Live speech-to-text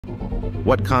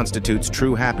What constitutes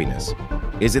true happiness?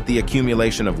 Is it the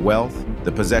accumulation of wealth,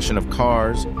 the possession of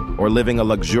cars, or living a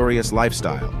luxurious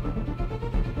lifestyle?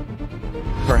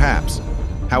 Perhaps.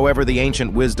 However, the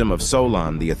ancient wisdom of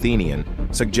Solon, the Athenian,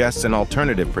 suggests an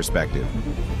alternative perspective.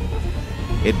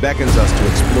 It beckons us to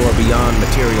explore beyond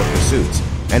material pursuits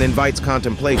and invites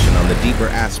contemplation on the deeper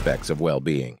aspects of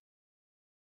well-being.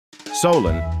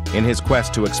 Solon, in his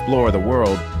quest to explore the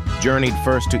world, journeyed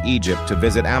first to Egypt to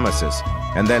visit Amasis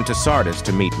and then to Sardis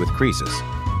to meet with Croesus.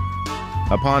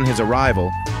 Upon his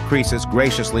arrival, Croesus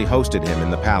graciously hosted him in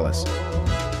the palace.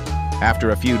 After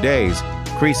a few days,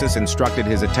 Croesus instructed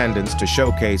his attendants to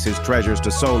showcase his treasures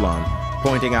to Solon,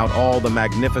 pointing out all the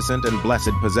magnificent and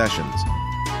blessed possessions.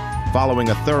 Following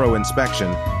a thorough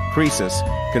inspection, Croesus,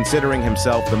 considering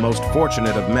himself the most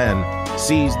fortunate of men,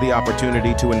 seized the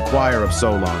opportunity to inquire of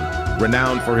Solon,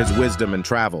 renowned for his wisdom and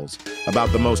travels,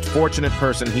 about the most fortunate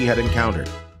person he had encountered.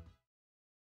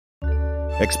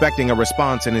 Expecting a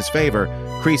response in his favor,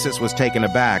 Croesus was taken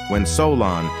aback when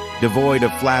Solon, devoid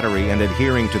of flattery and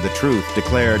adhering to the truth,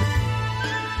 declared,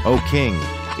 "O king,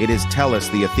 it is Tellus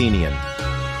the Athenian."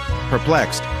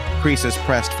 Perplexed, Croesus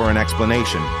pressed for an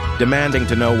explanation, demanding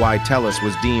to know why Tellus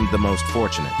was deemed the most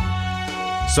fortunate.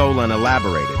 Solon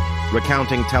elaborated,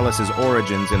 recounting Tellus's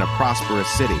origins in a prosperous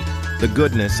city, the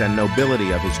goodness and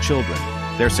nobility of his children,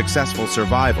 their successful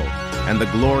survival, and the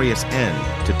glorious end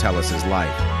to Tellus's life.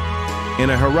 In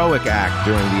a heroic act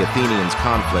during the Athenians'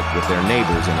 conflict with their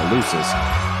neighbors in Eleusis,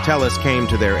 Tellus came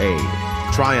to their aid,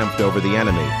 triumphed over the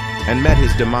enemy, and met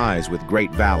his demise with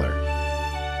great valor.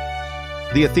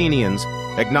 The Athenians,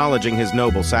 acknowledging his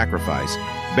noble sacrifice,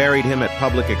 buried him at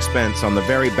public expense on the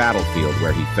very battlefield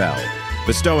where he fell,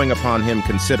 bestowing upon him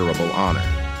considerable honor.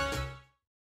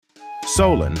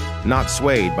 Solon, not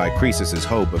swayed by Croesus's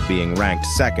hope of being ranked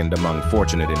second among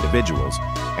fortunate individuals,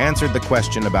 answered the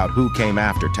question about who came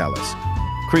after Tellus.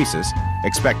 Croesus,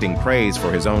 expecting praise for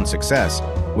his own success,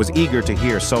 was eager to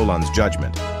hear Solon's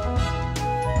judgment.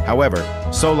 However,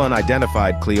 Solon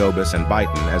identified Cleobus and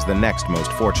Biton as the next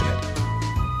most fortunate.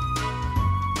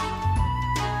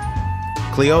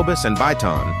 Cleobus and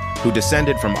Biton, who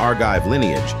descended from Argive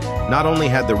lineage, not only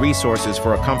had the resources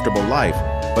for a comfortable life,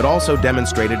 but also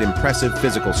demonstrated impressive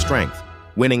physical strength,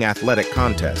 winning athletic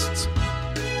contests.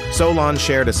 Solon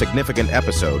shared a significant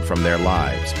episode from their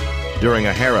lives. During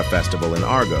a Hera festival in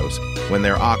Argos, when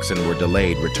their oxen were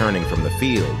delayed returning from the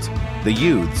fields, the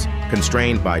youths,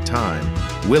 constrained by time,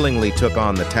 willingly took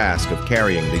on the task of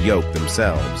carrying the yoke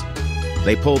themselves.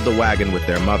 They pulled the wagon with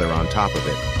their mother on top of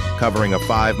it, covering a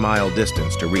 5-mile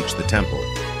distance to reach the temple.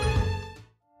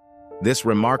 This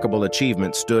remarkable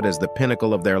achievement stood as the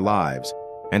pinnacle of their lives,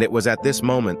 and it was at this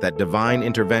moment that divine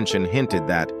intervention hinted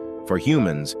that, for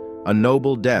humans, a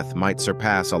noble death might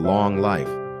surpass a long life.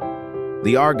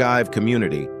 The Argive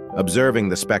community, observing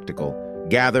the spectacle,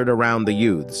 gathered around the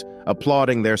youths,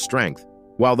 applauding their strength,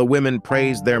 while the women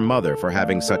praised their mother for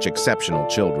having such exceptional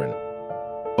children.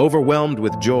 Overwhelmed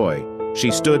with joy, she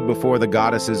stood before the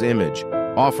goddess's image,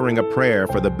 offering a prayer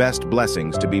for the best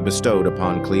blessings to be bestowed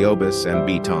upon Cleobus and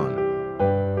Biton.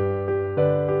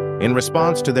 In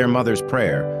response to their mother's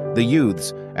prayer, the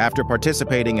youths, after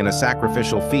participating in a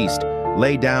sacrificial feast,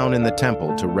 lay down in the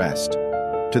temple to rest.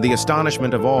 To the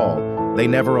astonishment of all, they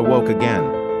never awoke again.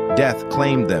 Death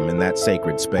claimed them in that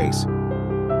sacred space.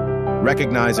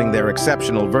 Recognizing their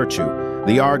exceptional virtue,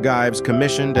 the Argives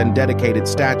commissioned and dedicated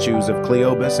statues of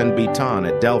Cleobus and Biton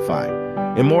at Delphi,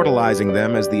 immortalizing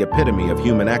them as the epitome of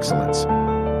human excellence.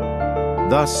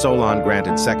 Thus Solon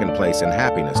granted second place in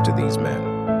happiness to these men.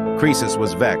 Croesus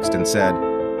was vexed and said,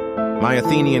 "My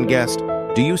Athenian guest,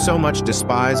 do you so much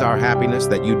despise our happiness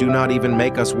that you do not even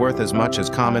make us worth as much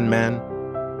as common men?"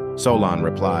 Solon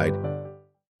replied,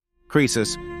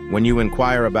 "Croesus, when you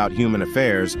inquire about human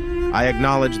affairs, I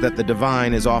acknowledge that the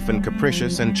divine is often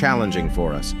capricious and challenging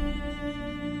for us.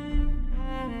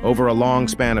 Over a long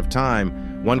span of time,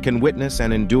 one can witness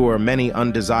and endure many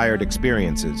undesired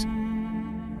experiences.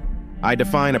 I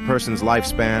define a person's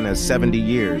lifespan as 70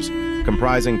 years,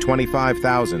 comprising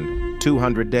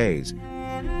 25,200 days.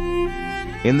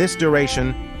 In this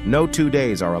duration, no 2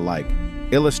 days are alike,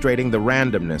 illustrating the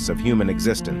randomness of human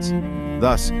existence.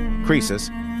 Thus,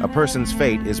 Croesus, a person's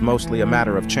fate is mostly a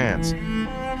matter of chance.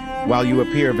 While you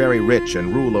appear very rich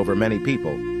and rule over many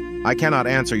people, I cannot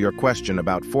answer your question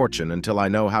about fortune until I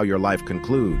know how your life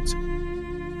concludes.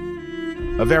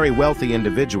 A very wealthy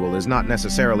individual is not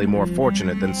necessarily more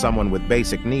fortunate than someone with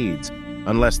basic needs,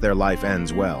 unless their life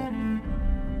ends well.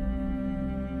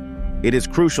 It is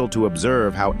crucial to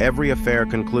observe how every affair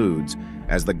concludes,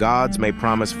 as the gods may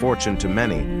promise fortune to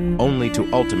many, only to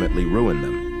ultimately ruin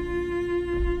them.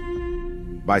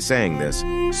 By saying this,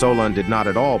 Solon did not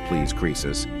at all please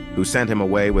Croesus, who sent him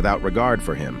away without regard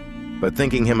for him, but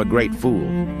thinking him a great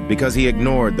fool, because he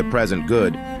ignored the present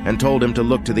good and told him to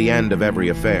look to the end of every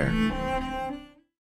affair.